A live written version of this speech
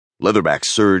Leatherback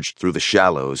surged through the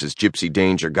shallows as Gypsy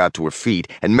Danger got to her feet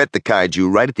and met the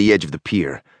kaiju right at the edge of the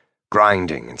pier,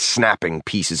 grinding and snapping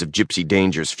pieces of Gypsy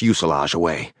Danger's fuselage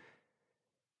away.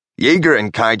 Jaeger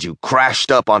and kaiju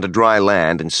crashed up onto dry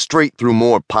land and straight through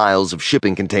more piles of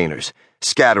shipping containers,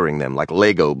 scattering them like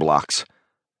Lego blocks.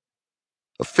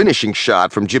 A finishing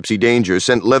shot from Gypsy Danger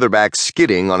sent Leatherback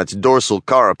skidding on its dorsal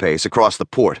carapace across the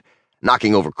port,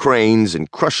 knocking over cranes and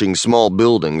crushing small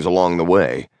buildings along the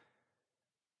way.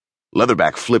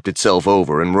 Leatherback flipped itself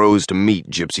over and rose to meet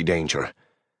Gypsy Danger.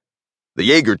 The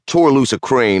Jaeger tore loose a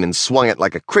crane and swung it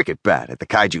like a cricket bat at the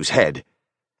kaiju's head.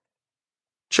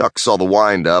 Chuck saw the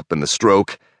wind-up and the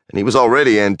stroke, and he was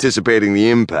already anticipating the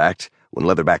impact when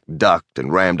Leatherback ducked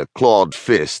and rammed a clawed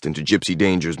fist into Gypsy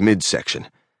Danger's midsection.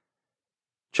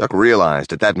 Chuck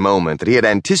realized at that moment that he had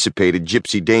anticipated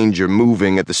Gypsy Danger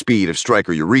moving at the speed of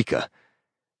Striker Eureka.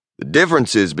 The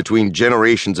differences between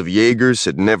generations of Jaegers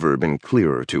had never been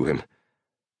clearer to him.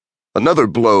 Another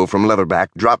blow from Leatherback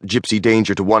dropped Gypsy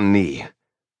Danger to one knee.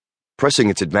 Pressing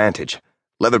its advantage,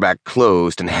 Leatherback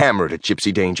closed and hammered at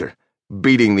Gypsy Danger,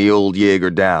 beating the old Jaeger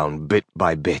down bit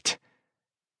by bit.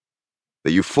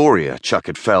 The euphoria Chuck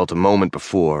had felt a moment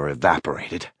before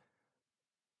evaporated.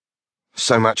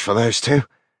 "So much for those two,"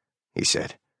 he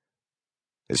said.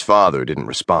 His father didn't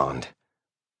respond.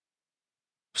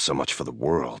 So much for the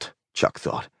world, Chuck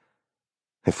thought.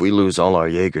 If we lose all our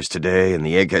Jaegers today and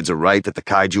the eggheads are right that the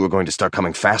kaiju are going to start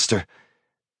coming faster,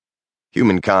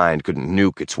 humankind couldn't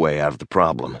nuke its way out of the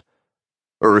problem.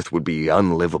 Earth would be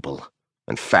unlivable,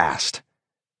 and fast.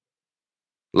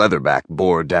 Leatherback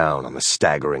bore down on the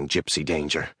staggering Gypsy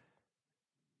Danger.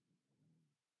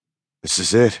 This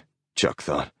is it, Chuck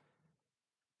thought.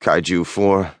 Kaiju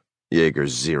 4,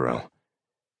 Jaegers 0.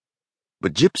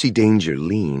 But Gypsy Danger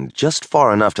leaned just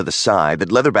far enough to the side that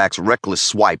Leatherback's reckless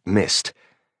swipe missed.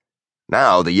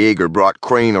 Now the Jaeger brought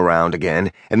Crane around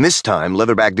again, and this time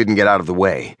Leatherback didn't get out of the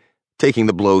way, taking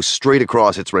the blow straight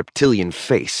across its reptilian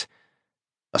face.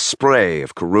 A spray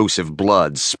of corrosive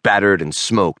blood spattered and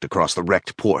smoked across the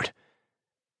wrecked port.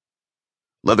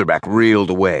 Leatherback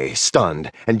reeled away,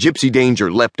 stunned, and Gypsy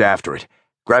Danger leapt after it,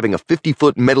 grabbing a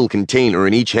 50-foot metal container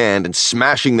in each hand and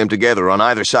smashing them together on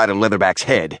either side of Leatherback's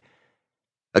head.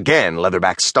 Again,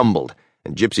 Leatherback stumbled,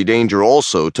 and Gypsy Danger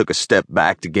also took a step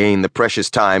back to gain the precious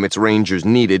time its rangers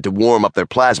needed to warm up their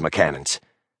plasma cannons.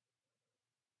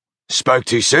 "Spoke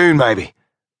too soon, maybe,"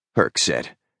 Herc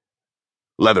said.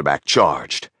 Leatherback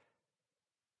charged.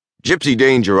 Gypsy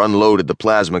Danger unloaded the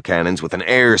plasma cannons with an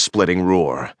air-splitting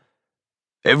roar.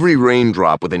 Every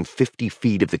raindrop within 50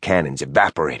 feet of the cannons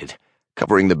evaporated,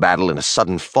 covering the battle in a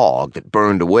sudden fog that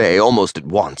burned away almost at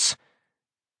once.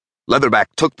 Leatherback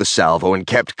took the salvo and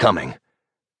kept coming.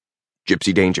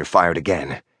 Gypsy Danger fired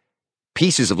again.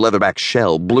 Pieces of Leatherback's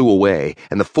shell blew away,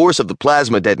 and the force of the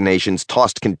plasma detonations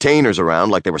tossed containers around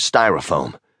like they were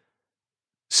styrofoam.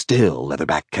 Still,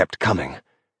 Leatherback kept coming.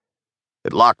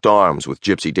 It locked arms with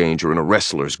Gypsy Danger in a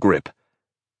wrestler's grip.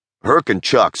 Herc and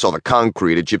Chuck saw the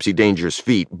concrete at Gypsy Danger's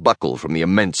feet buckle from the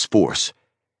immense force.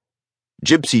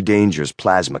 Gypsy Danger's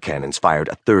plasma cannons fired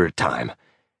a third time.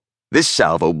 This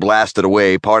salvo blasted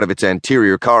away part of its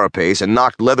anterior carapace and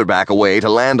knocked Leatherback away to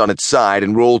land on its side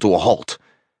and roll to a halt.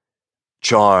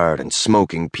 Charred and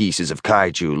smoking pieces of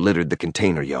kaiju littered the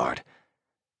container yard.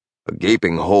 A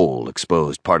gaping hole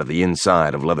exposed part of the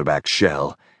inside of Leatherback's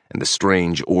shell and the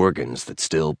strange organs that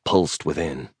still pulsed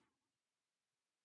within.